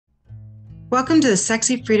Welcome to the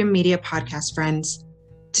Sexy Freedom Media podcast, friends.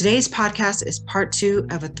 Today's podcast is part 2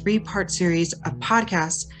 of a 3-part series of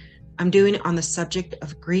podcasts I'm doing on the subject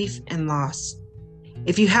of grief and loss.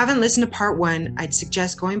 If you haven't listened to part 1, I'd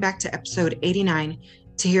suggest going back to episode 89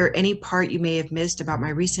 to hear any part you may have missed about my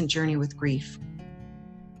recent journey with grief.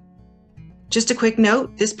 Just a quick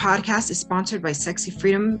note, this podcast is sponsored by Sexy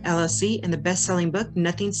Freedom LLC and the best-selling book,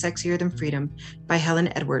 Nothing Sexier Than Freedom by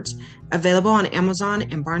Helen Edwards, available on Amazon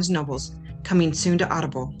and Barnes & Nobles, coming soon to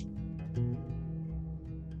Audible.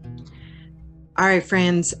 All right,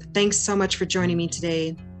 friends, thanks so much for joining me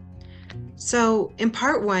today. So in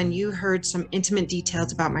part 1, you heard some intimate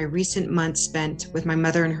details about my recent months spent with my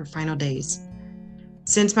mother in her final days.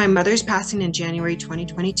 Since my mother's passing in January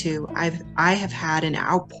 2022, I have had an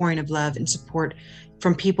outpouring of love and support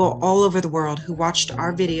from people all over the world who watched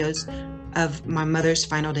our videos of my mother's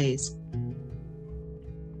final days.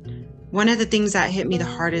 One of the things that hit me the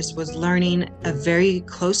hardest was learning a very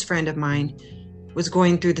close friend of mine was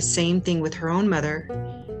going through the same thing with her own mother,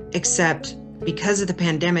 except because of the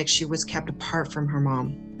pandemic, she was kept apart from her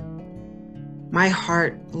mom. My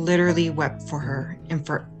heart literally wept for her and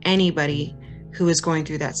for anybody who was going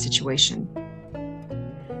through that situation.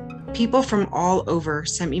 People from all over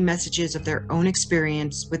sent me messages of their own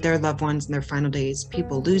experience with their loved ones in their final days,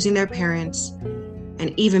 people losing their parents,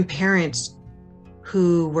 and even parents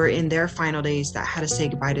who were in their final days that had to say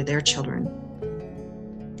goodbye to their children.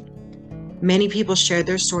 Many people shared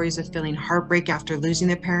their stories of feeling heartbreak after losing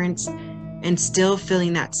their parents and still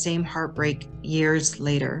feeling that same heartbreak years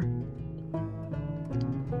later.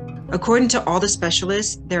 According to all the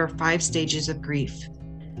specialists, there are 5 stages of grief.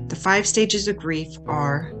 The 5 stages of grief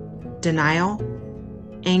are denial,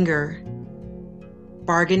 anger,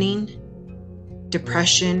 bargaining,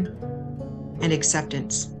 depression, and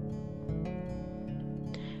acceptance.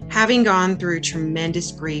 Having gone through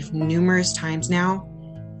tremendous grief numerous times now,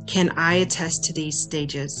 can I attest to these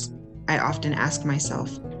stages? I often ask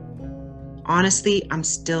myself. Honestly, I'm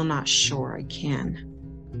still not sure I can.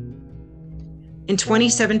 In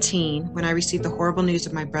 2017, when I received the horrible news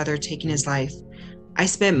of my brother taking his life, I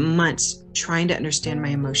spent months trying to understand my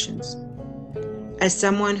emotions. As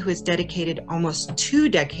someone who has dedicated almost 2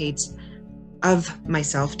 decades of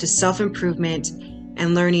myself to self-improvement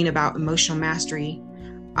and learning about emotional mastery,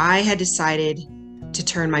 I had decided to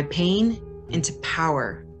turn my pain into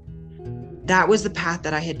power. That was the path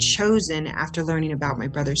that I had chosen after learning about my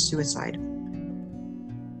brother's suicide.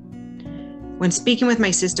 When speaking with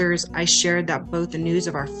my sisters, I shared that both the news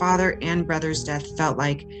of our father and brother's death felt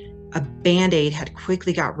like a Band-Aid had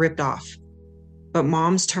quickly got ripped off. But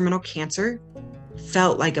Mom's terminal cancer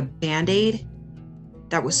felt like a Band-Aid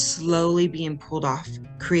that was slowly being pulled off,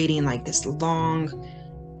 creating like this long,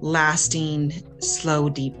 lasting, slow,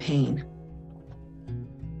 deep pain.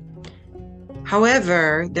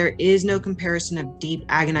 However, there is no comparison of deep,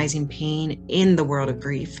 agonizing pain in the world of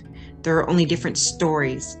grief. There are only different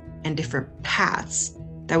stories and different paths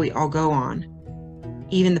that we all go on,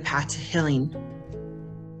 even the path to healing.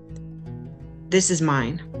 This is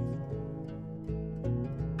mine.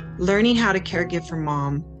 Learning how to caregive for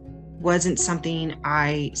Mom wasn't something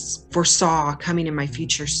I foresaw coming in my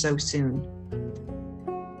future so soon.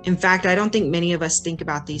 In fact, I don't think many of us think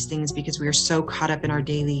about these things because we are so caught up in our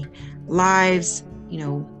daily lives,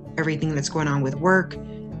 everything that's going on with work,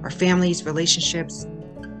 our families, relationships,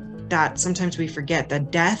 that sometimes we forget that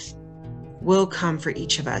death will come for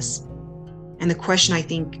each of us. And the question I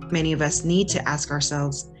think many of us need to ask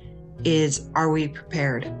ourselves is, are we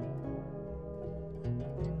prepared?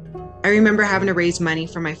 I remember having to raise money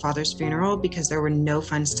for my father's funeral because there were no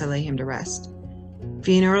funds to lay him to rest.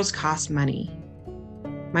 Funerals cost money.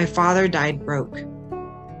 My father died broke.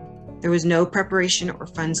 There was no preparation or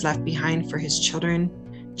funds left behind for his children,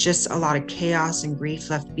 just a lot of chaos and grief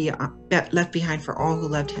left behind for all who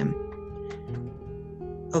loved him.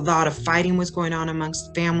 A lot of fighting was going on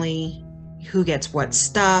amongst family, who gets what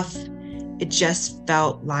stuff. It just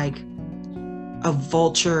felt like a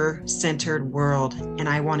vulture-centered world, and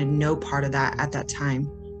I wanted no part of that at that time.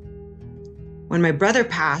 When my brother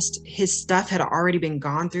passed, his stuff had already been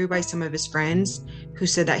gone through by some of his friends who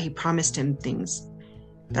said that he promised him things.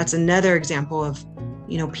 That's another example of,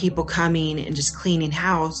 people coming and just cleaning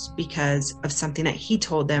house because of something that he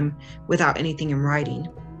told them without anything in writing.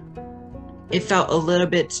 It felt a little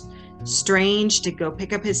bit strange to go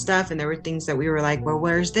pick up his stuff, and there were things that we were like, well,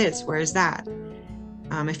 where's this? Where's that?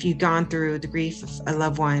 If you've gone through the grief of a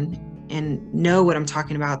loved one and know what I'm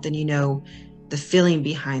talking about, then you know the feeling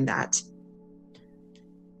behind that.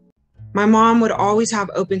 My mom would always have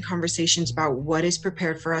open conversations about what is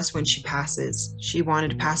prepared for us when she passes. She wanted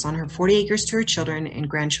to pass on her 40 acres to her children and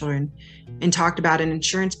grandchildren and talked about an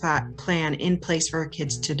insurance plan in place for her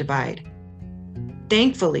kids to divide.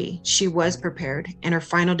 Thankfully, she was prepared and her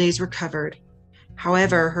final days were covered.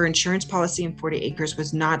 However, her insurance policy in 40 acres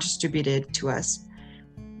was not distributed to us,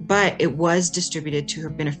 but it was distributed to her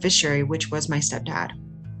beneficiary, which was my stepdad.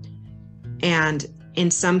 And in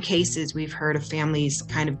some cases, we've heard of families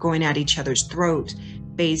kind of going at each other's throat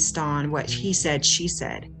based on what he said, she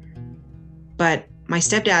said. But my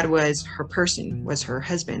stepdad was her person, was her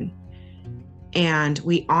husband. And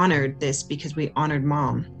we honored this because we honored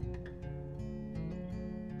mom.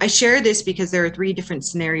 I share this because there are 3 different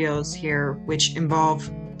scenarios here which involve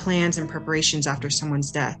plans and preparations after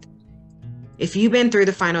someone's death. If you've been through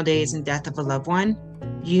the final days and death of a loved one,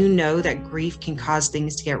 you know that grief can cause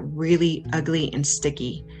things to get really ugly and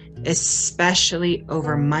sticky, especially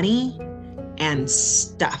over money and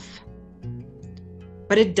stuff.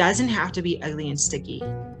 But it doesn't have to be ugly and sticky.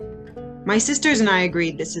 My sisters and I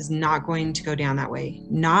agreed this is not going to go down that way,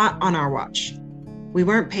 not on our watch. We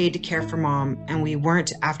weren't paid to care for mom, and we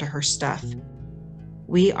weren't after her stuff.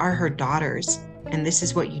 We are her daughters, and this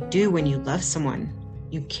is what you do when you love someone.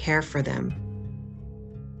 You care for them.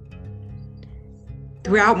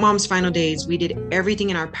 Throughout mom's final days, we did everything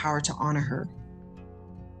in our power to honor her.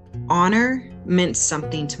 Honor meant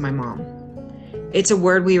something to my mom. It's a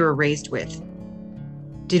word we were raised with.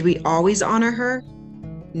 Did we always honor her?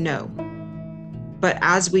 No. But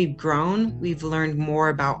as we've grown, we've learned more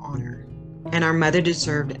about honor, and our mother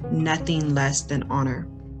deserved nothing less than honor.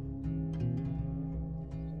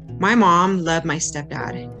 My mom loved my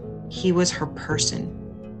stepdad. He was her person.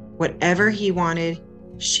 Whatever he wanted,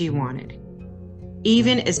 she wanted.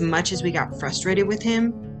 Even as much as we got frustrated with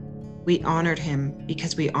him, we honored him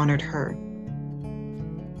because we honored her.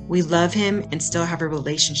 We love him and still have a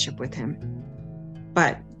relationship with him.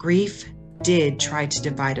 But grief did try to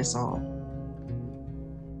divide us all.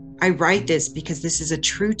 I write this because this is a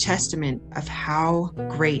true testament of how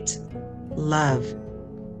great love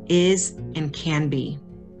is and can be.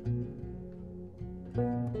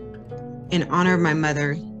 In honor of my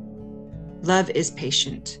mother, love is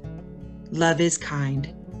patient. Love is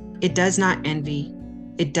kind. It does not envy.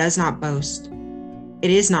 It does not boast. It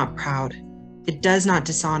is not proud. It does not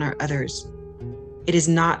dishonor others. It is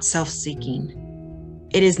not self-seeking.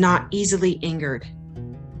 It is not easily angered.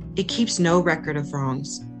 It keeps no record of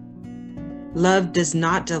wrongs. Love does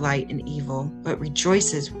not delight in evil, but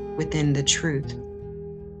rejoices within the truth.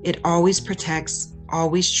 It always protects,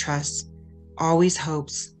 always trusts, always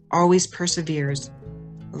hopes, always perseveres.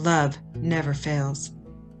 Love never fails.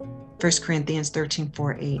 1 Corinthians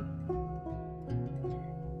 13:4-8.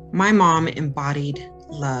 My mom embodied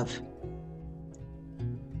love.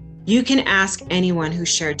 You can ask anyone who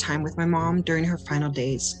shared time with my mom during her final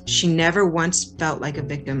days. She never once felt like a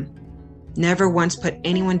victim, never once put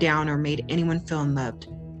anyone down or made anyone feel unloved.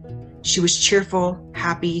 She was cheerful,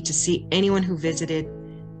 happy to see anyone who visited,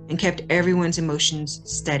 and kept everyone's emotions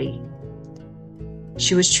steady.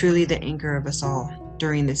 She was truly the anchor of us all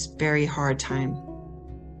during this very hard time.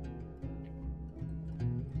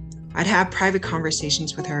 I'd have private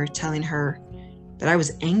conversations with her, telling her that I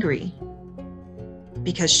was angry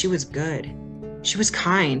because she was good. She was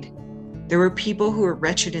kind. There were people who were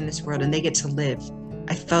wretched in this world and they get to live.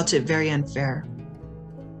 I felt it very unfair.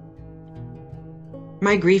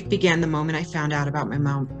 My grief began the moment I found out about my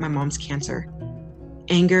mom's cancer.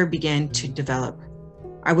 Anger began to develop.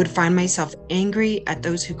 I would find myself angry at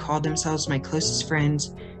those who called themselves my closest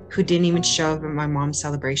friends, who didn't even show up at my mom's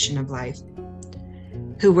celebration of life,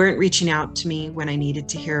 who weren't reaching out to me when I needed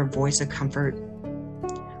to hear a voice of comfort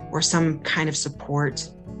or some kind of support.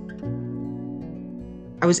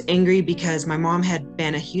 I was angry because my mom had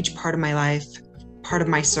been a huge part of my life, part of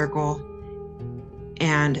my circle.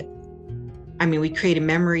 And we created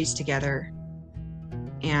memories together,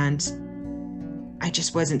 and I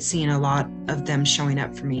just wasn't seeing a lot of them showing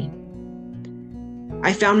up for me.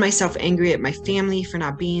 I found myself angry at my family for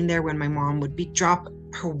not being there when my mom would drop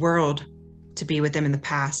her world to be with them in the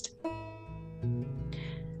past.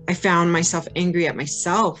 I found myself angry at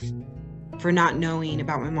myself for not knowing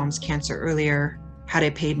about my mom's cancer earlier. Had I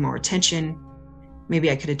paid more attention,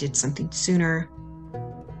 maybe I could have did something sooner.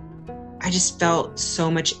 I just felt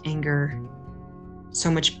so much anger,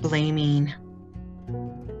 so much blaming,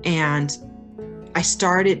 and I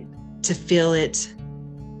started to feel it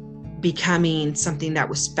becoming something that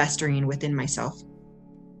was festering within myself.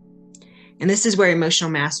 And this is where emotional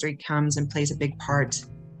mastery comes and plays a big part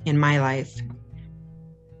in my life.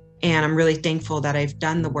 And I'm really thankful that I've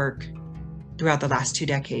done the work throughout the last 2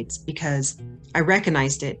 decades because I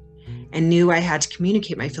recognized it and knew I had to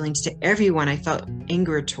communicate my feelings to everyone I felt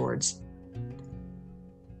anger towards.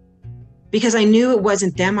 Because I knew it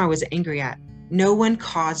wasn't them I was angry at. No one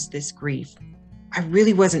caused this grief. I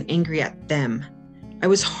really wasn't angry at them. I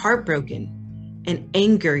was heartbroken and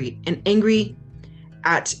angry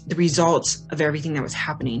at the results of everything that was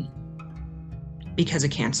happening because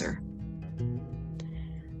of cancer.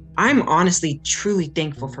 I'm honestly, truly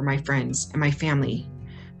thankful for my friends and my family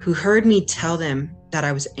who heard me tell them that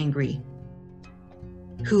I was angry,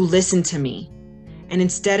 who listened to me, and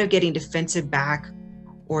instead of getting defensive back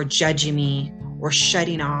or judging me or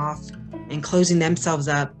shutting off and closing themselves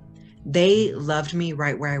up, they loved me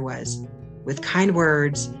right where I was with kind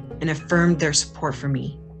words and affirmed their support for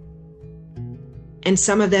me. And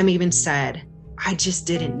some of them even said, I just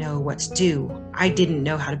didn't know what to do. I didn't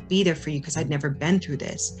know how to be there for you because I'd never been through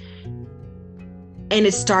this. And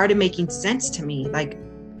it started making sense to me. Like,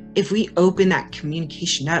 if we open that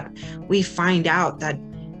communication up, we find out that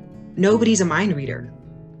nobody's a mind reader.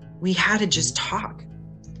 We had to just talk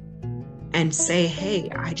and say, hey,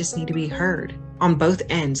 I just need to be heard on both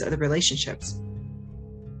ends of the relationships.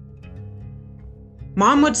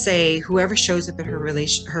 Mom would say, whoever shows up at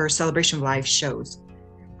her celebration of life shows.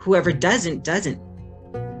 Whoever doesn't.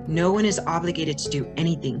 No one is obligated to do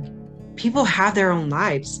anything. People have their own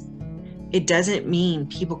lives. It doesn't mean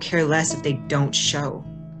people care less if they don't show.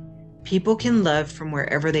 People can love from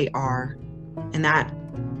wherever they are, and that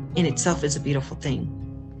in itself is a beautiful thing.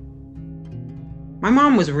 My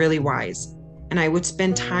mom was really wise, and I would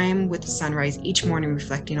spend time with the sunrise each morning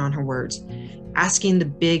reflecting on her words, asking the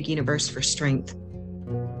big universe for strength.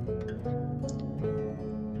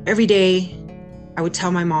 Every day, I would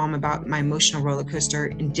tell my mom about my emotional roller coaster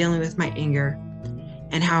and dealing with my anger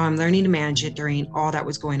and how I'm learning to manage it during all that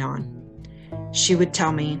was going on. She would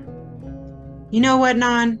tell me, you know what,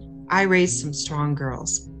 Nan? I raised some strong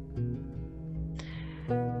girls.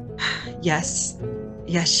 Yes,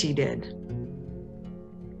 she did.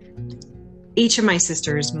 Each of my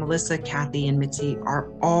sisters, Melissa, Kathy, and Mitzi,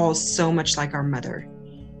 are all so much like our mother.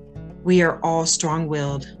 We are all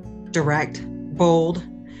strong-willed, direct, bold,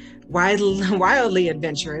 wildly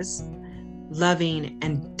adventurous, loving,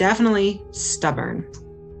 and definitely stubborn.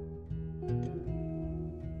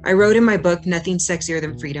 I wrote in my book, Nothing Sexier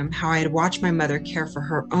Than Freedom, how I had watched my mother care for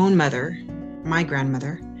her own mother, my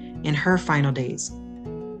grandmother, in her final days.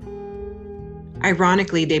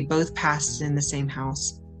 Ironically, they both passed in the same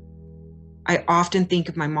house. I often think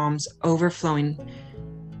of my mom's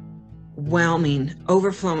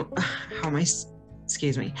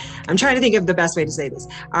excuse me. I'm trying to think of the best way to say this.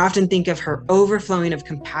 I often think of her overflowing of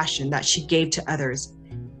compassion that she gave to others,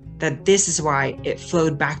 that this is why it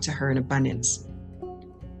flowed back to her in abundance.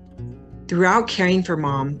 Throughout caring for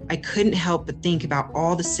Mom, I couldn't help but think about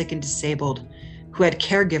all the sick and disabled who had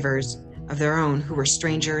caregivers of their own who were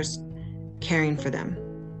strangers caring for them,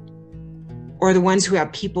 or the ones who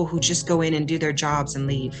have people who just go in and do their jobs and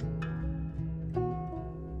leave.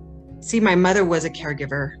 See, my mother was a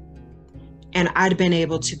caregiver, and I'd been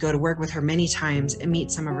able to go to work with her many times and meet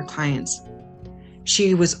some of her clients.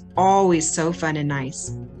 She was always so fun and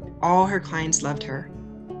nice. All her clients loved her.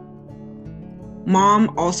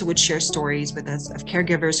 Mom also would share stories with us of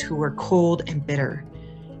caregivers who were cold and bitter,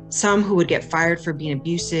 some who would get fired for being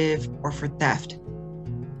abusive or for theft.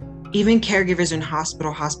 Even caregivers in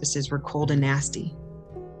hospices were cold and nasty.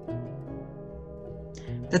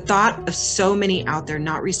 The thought of so many out there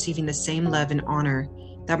not receiving the same love and honor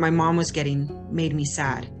that my mom was getting made me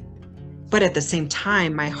sad. But at the same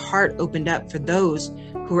time, my heart opened up for those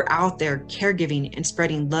who were out there caregiving and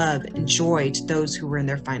spreading love and joy to those who were in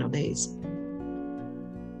their final days.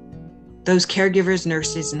 Those caregivers,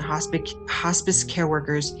 nurses, and hospice care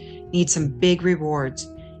workers need some big rewards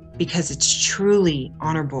because it's truly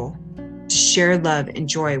honorable to share love and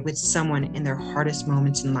joy with someone in their hardest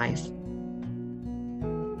moments in life.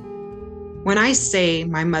 When I say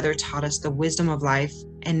my mother taught us the wisdom of life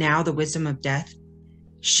and now the wisdom of death,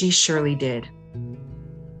 she surely did.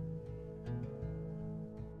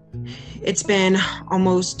 It's been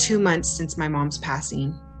almost 2 months since my mom's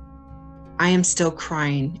passing. I am still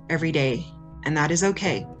crying every day, and that is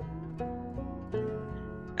okay.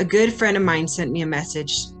 A good friend of mine sent me a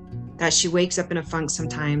message that she wakes up in a funk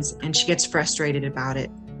sometimes and she gets frustrated about it.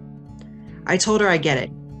 I told her I get it.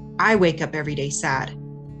 I wake up every day sad.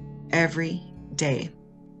 Every day.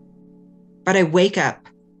 But I wake up,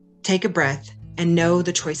 take a breath, and know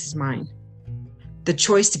the choice is mine. The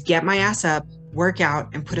choice to get my ass up, work out,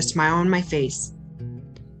 and put a smile on my face.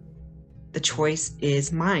 The choice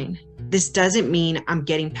is mine. This doesn't mean I'm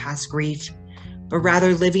getting past grief, but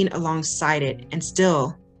rather living alongside it and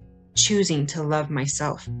still choosing to love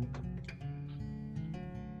myself.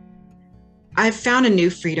 I've found a new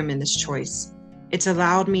freedom in this choice. It's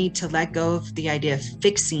allowed me to let go of the idea of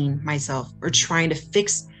fixing myself or trying to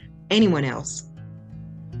fix anyone else.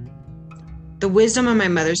 The wisdom of my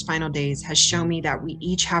mother's final days has shown me that we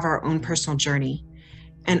each have our own personal journey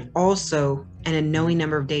and also an unknowing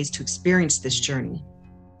number of days to experience this journey.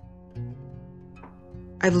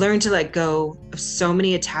 I've learned to let go of so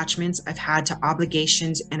many attachments I've had to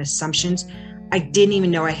obligations and assumptions I didn't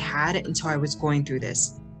even know I had until I was going through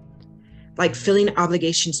this. Like filling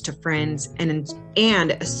obligations to friends and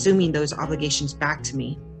assuming those obligations back to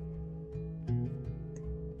me.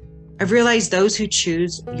 I've realized those who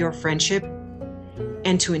choose your friendship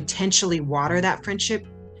and to intentionally water that friendship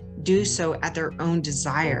do so at their own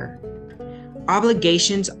desire.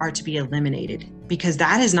 Obligations are to be eliminated because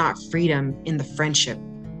that is not freedom in the friendship.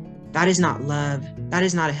 That is not love. That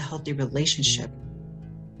is not a healthy relationship.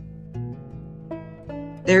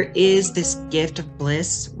 There is this gift of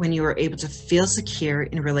bliss when you are able to feel secure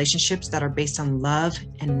in relationships that are based on love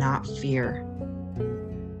and not fear.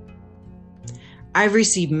 I've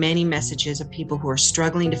received many messages of people who are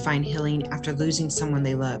struggling to find healing after losing someone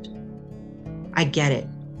they loved. I get it.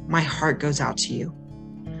 My heart goes out to you.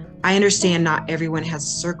 I understand not everyone has a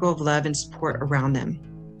circle of love and support around them.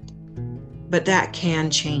 But that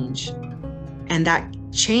can change. And that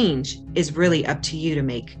change is really up to you to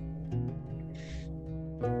make.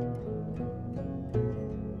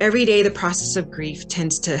 Every day, the process of grief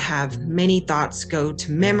tends to have many thoughts go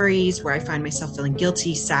to memories where I find myself feeling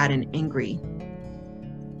guilty, sad, and angry.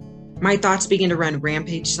 My thoughts begin to run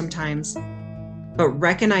rampage sometimes, but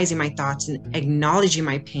recognizing my thoughts and acknowledging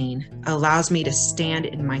my pain allows me to stand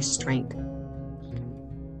in my strength.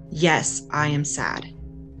 Yes, I am sad.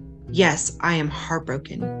 Yes, I am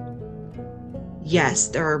heartbroken. Yes,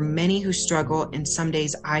 there are many who struggle, and some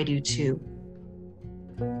days I do too.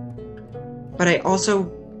 But I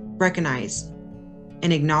also recognize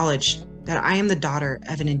and acknowledge that I am the daughter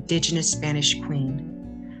of an indigenous Spanish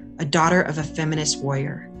queen, a daughter of a feminist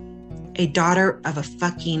warrior, a daughter of a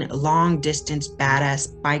fucking long-distance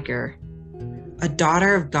badass biker, a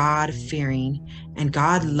daughter of God-fearing and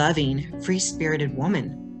God-loving, free-spirited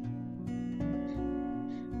woman.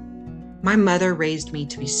 My mother raised me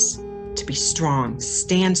to be strong,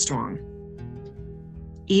 stand strong.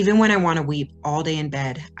 Even when I want to weep all day in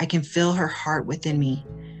bed, I can feel her heart within me,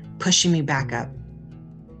 pushing me back up.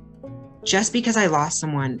 Just because I lost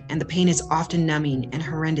someone and the pain is often numbing and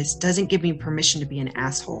horrendous doesn't give me permission to be an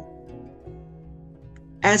asshole.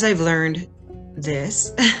 As I've learned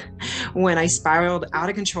this, when I spiraled out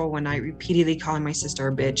of control one night, repeatedly calling my sister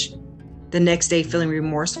a bitch, the next day feeling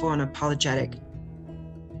remorseful and apologetic,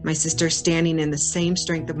 my sister, standing in the same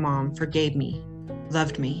strength of mom, forgave me,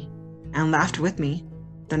 loved me, and laughed with me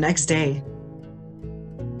the next day.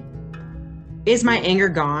 Is my anger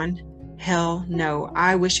gone? Hell no,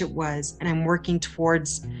 I wish it was, and I'm working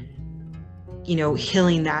towards,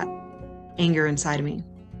 healing that anger inside of me.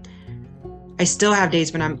 I still have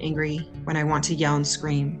days when I'm angry, when I want to yell and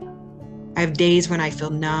scream. I have days when I feel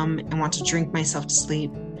numb and want to drink myself to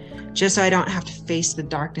sleep, just so I don't have to face the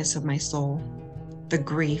darkness of my soul, the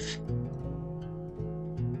grief.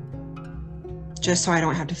 Just so I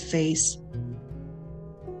don't have to face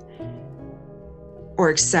or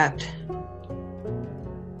accept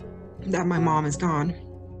that my mom is gone.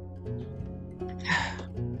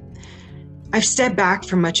 I've stepped back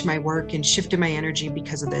from much of my work and shifted my energy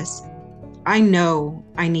because of this. I know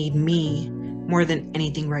I need me more than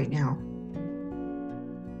anything right now.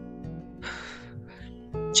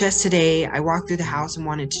 Just today, I walked through the house and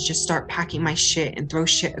wanted to just start packing my shit and throw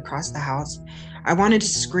shit across the house. I wanted to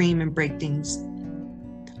scream and break things.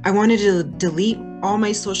 I wanted to delete all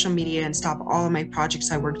my social media and stop all of my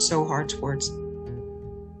projects I worked so hard towards.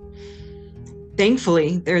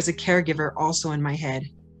 Thankfully, there is a caregiver also in my head,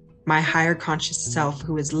 my higher conscious self,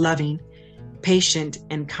 who is loving, patient,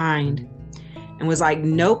 and kind, and was like,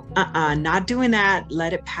 nope, not doing that.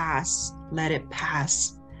 Let it pass. Let it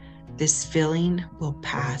pass. This feeling will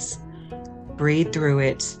pass. Breathe through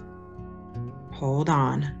it. Hold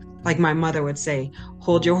on. Like my mother would say,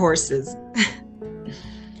 hold your horses.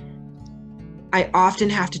 I often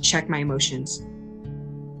have to check my emotions.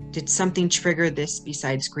 Did something trigger this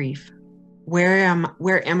besides grief? Where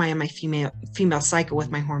am I in my female cycle with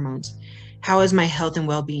my hormones? How is my health and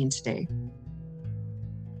well-being today?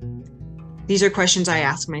 These are questions I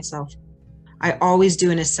ask myself. I always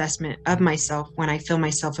do an assessment of myself when I feel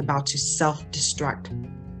myself about to self-destruct.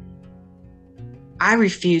 I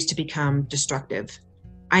refuse to become destructive.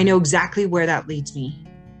 I know exactly where that leads me.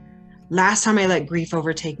 Last time I let grief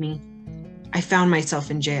overtake me, I found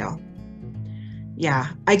myself in jail. Yeah,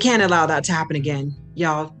 I can't allow that to happen again.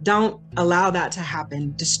 Y'all, don't allow that to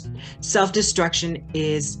happen. Self-destruction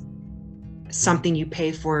is something you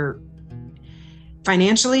pay for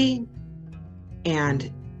financially,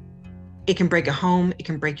 and it can break a home, it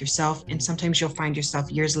can break yourself, and sometimes you'll find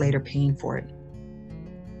yourself years later paying for it.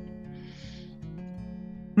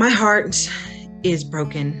 My heart is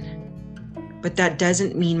broken, but that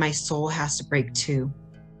doesn't mean my soul has to break too.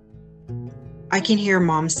 I can hear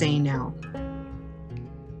Mom saying now,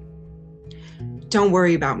 "Don't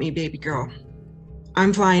worry about me, baby girl.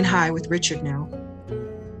 I'm flying high with Richard now."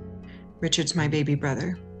 Richard's my baby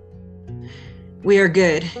brother. "We are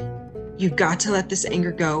good. You got to let this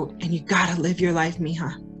anger go, and you got to live your life,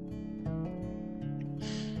 mija."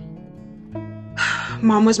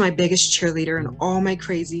 Mom was my biggest cheerleader in all my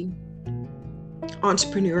crazy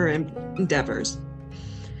entrepreneur endeavors.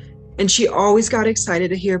 And she always got excited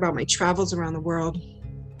to hear about my travels around the world.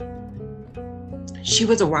 She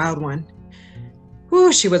was a wild one.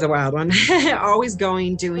 Ooh, she was a wild one. Always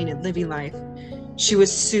going, doing, and living life. She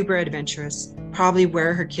was super adventurous, probably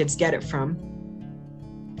where her kids get it from.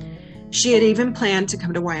 She had even planned to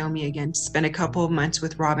come to Wyoming again to spend a couple of months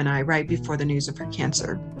with Rob and I right before the news of her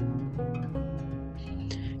cancer.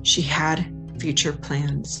 She had future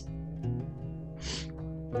plans.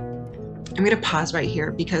 I'm going to pause right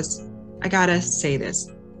here because I got to say this.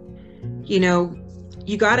 You know,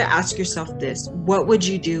 you got to ask yourself this: what would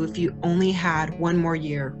you do if you only had one more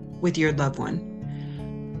year with your loved one?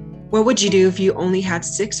 What would you do if you only had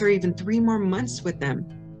 6 or even 3 more months with them?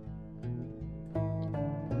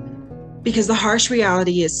 Because the harsh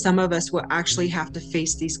reality is some of us will actually have to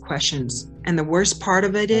face these questions. And the worst part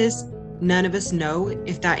of it is none of us know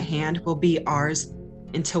if that hand will be ours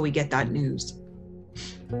until we get that news.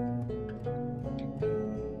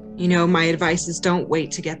 You know, my advice is don't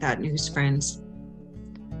wait to get that news, friends.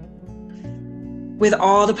 With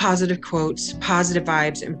all the positive quotes, positive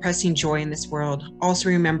vibes, and pressing joy in this world, also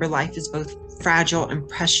remember life is both fragile and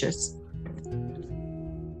precious.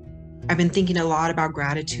 I've been thinking a lot about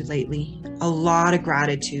gratitude lately, a lot of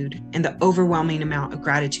gratitude, and the overwhelming amount of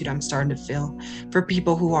gratitude I'm starting to feel for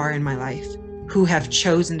people who are in my life, who have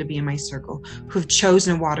chosen to be in my circle, who have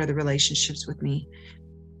chosen to water the relationships with me.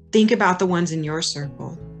 Think about the ones in your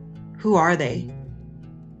circle. Who are they?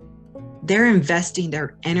 They're investing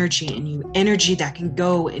their energy in you, energy that can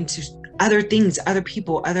go into other things, other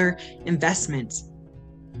people, other investments.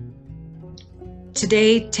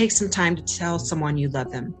 Today, take some time to tell someone you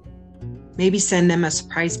love them. Maybe send them a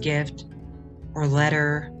surprise gift or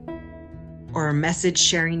letter or a message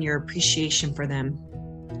sharing your appreciation for them.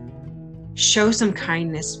 Show some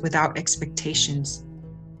kindness without expectations.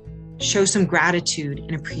 Show some gratitude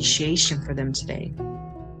and appreciation for them today.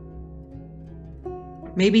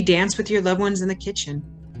 Maybe dance with your loved ones in the kitchen.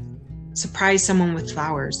 Surprise someone with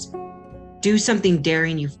flowers. Do something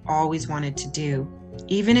daring you've always wanted to do,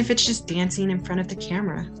 even if it's just dancing in front of the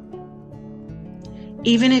camera.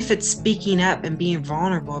 Even if it's speaking up and being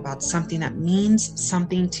vulnerable about something that means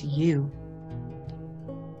something to you.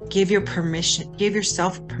 Give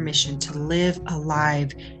yourself permission to live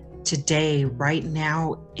alive today, right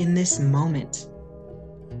now, in this moment.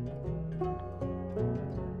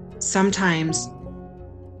 Sometimes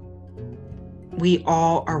we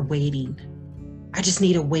all are waiting. I just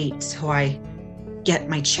need to wait till I get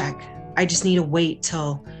my check. I just need to wait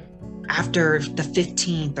till after the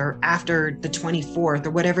 15th or after the 24th or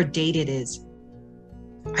whatever date it is.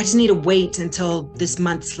 I just need to wait until this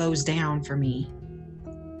month slows down for me.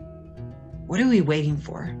 What are we waiting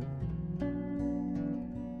for?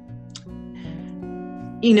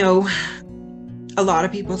 You know, a lot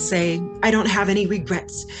of people say, I don't have any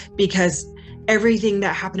regrets because everything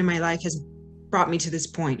that happened in my life has brought me to this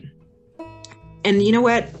point. And you know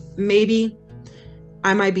what? Maybe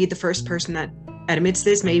I might be the first person that admits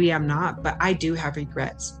this, maybe I'm not, but I do have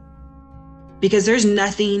regrets. Because there's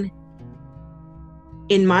nothing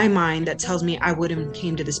in my mind that tells me I wouldn't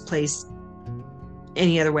came to this place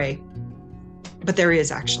any other way. But there is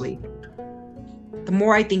actually. The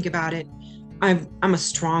more I think about it, I'm a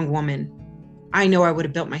strong woman. I know I would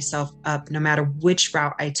have built myself up no matter which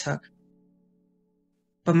route I took.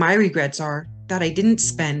 But my regrets are that I didn't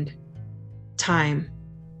spend time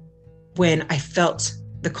when I felt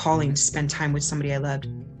the calling to spend time with somebody I loved.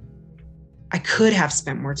 I could have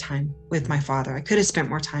spent more time with my father. I could have spent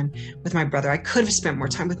more time with my brother. I could have spent more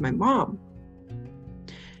time with my mom.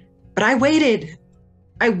 But I waited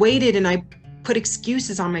and I put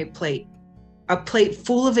excuses on my plate, a plate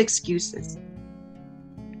full of excuses.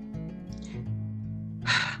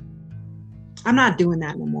 I'm not doing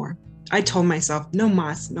that no more. I told myself, no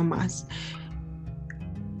mas, no mas.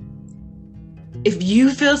 If you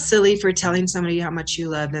feel silly for telling somebody how much you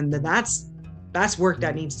love them, then that's work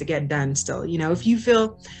that needs to get done still. You know, if you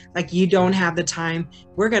feel like you don't have the time,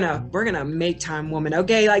 we're gonna make time, woman.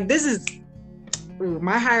 Okay, like this is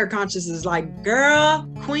my higher conscious is like, girl,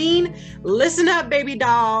 queen, listen up, baby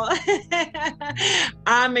doll.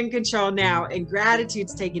 I'm in control now, and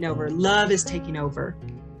gratitude's taking over. Love is taking over.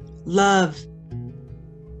 Love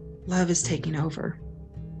is taking over.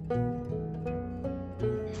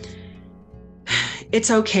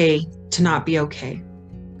 It's okay to not be okay,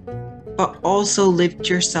 but also lift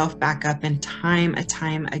yourself back up and time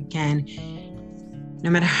again.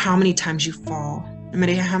 No matter how many times you fall, no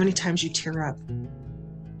matter how many times you tear up,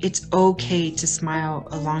 it's okay to smile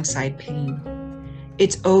alongside pain.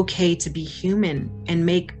 It's okay to be human and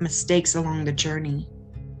make mistakes along the journey.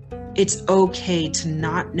 It's okay to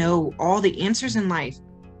not know all the answers in life.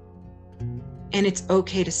 And it's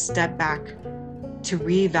okay to step back, to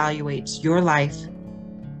reevaluate your life,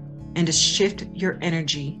 and to shift your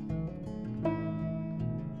energy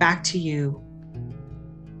back to you.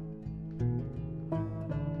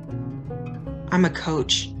 I'm a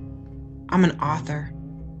coach. I'm an author.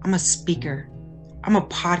 I'm a speaker. I'm a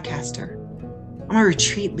podcaster. I'm a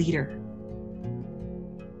retreat leader.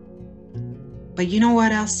 But you know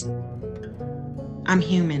what else? I'm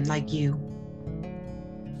human like you.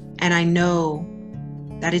 And I know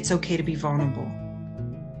that it's okay to be vulnerable.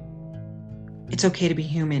 It's okay to be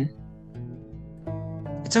human.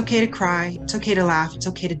 It's okay to cry. It's okay to laugh. It's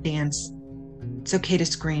okay to dance. It's okay to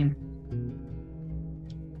scream.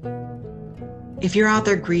 If you're out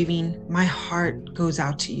there grieving, my heart goes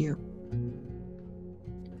out to you.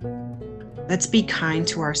 Let's be kind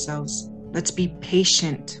to ourselves. Let's be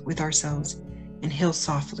patient with ourselves and heal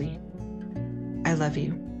softly. I love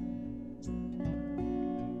you.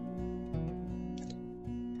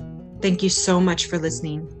 Thank you so much for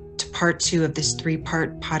listening to part 2 of this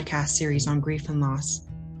 3-part podcast series on grief and loss.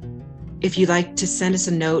 If you'd like to send us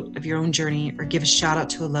a note of your own journey or give a shout out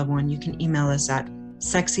to a loved one, you can email us at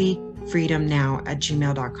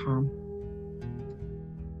SexyFreedomNow@gmail.com.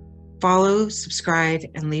 Follow, subscribe,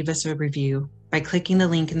 and leave us a review by clicking the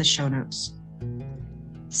link in the show notes.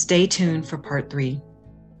 Stay tuned for part 3.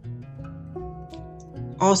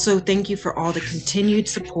 Also, thank you for all the continued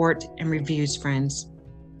support and reviews, friends.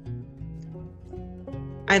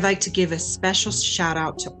 I'd like to give a special shout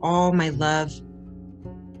out to all my love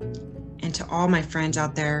and to all my friends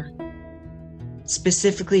out there,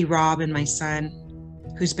 specifically Rob and my son,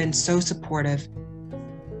 who's been so supportive.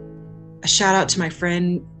 A shout out to my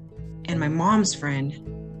friend and my mom's friend,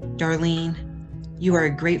 Darlene. You are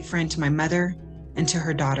a great friend to my mother and to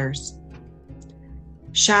her daughters.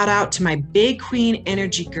 Shout out to my big queen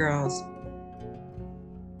energy girls,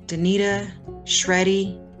 Danita,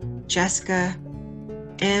 Shreddy, Jessica,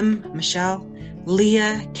 M, Michelle,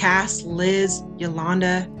 Leah, Cass, Liz,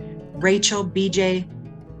 Yolanda, Rachel, BJ,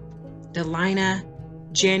 Delina,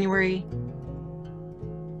 January.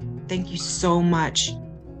 Thank you so much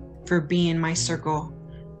for being my circle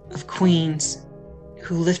of queens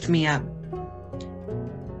who lift me up.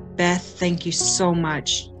 Beth, thank you so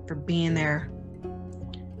much for being there.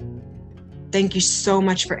 Thank you so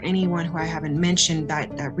much for anyone who I haven't mentioned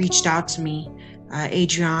that reached out to me.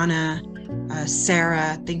 Adriana,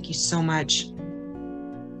 Sarah, thank you so much.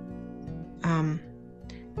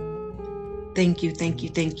 Thank you.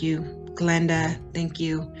 Glenda, thank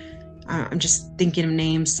you. I'm just thinking of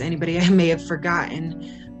names, anybody I may have forgotten.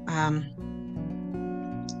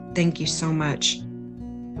 Thank you so much.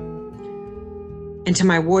 And to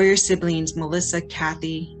my warrior siblings, Melissa,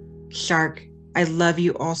 Kathy, Shark, I love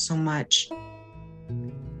you all so much.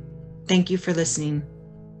 Thank you for listening.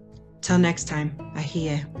 Till next time,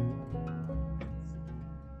 Ahia.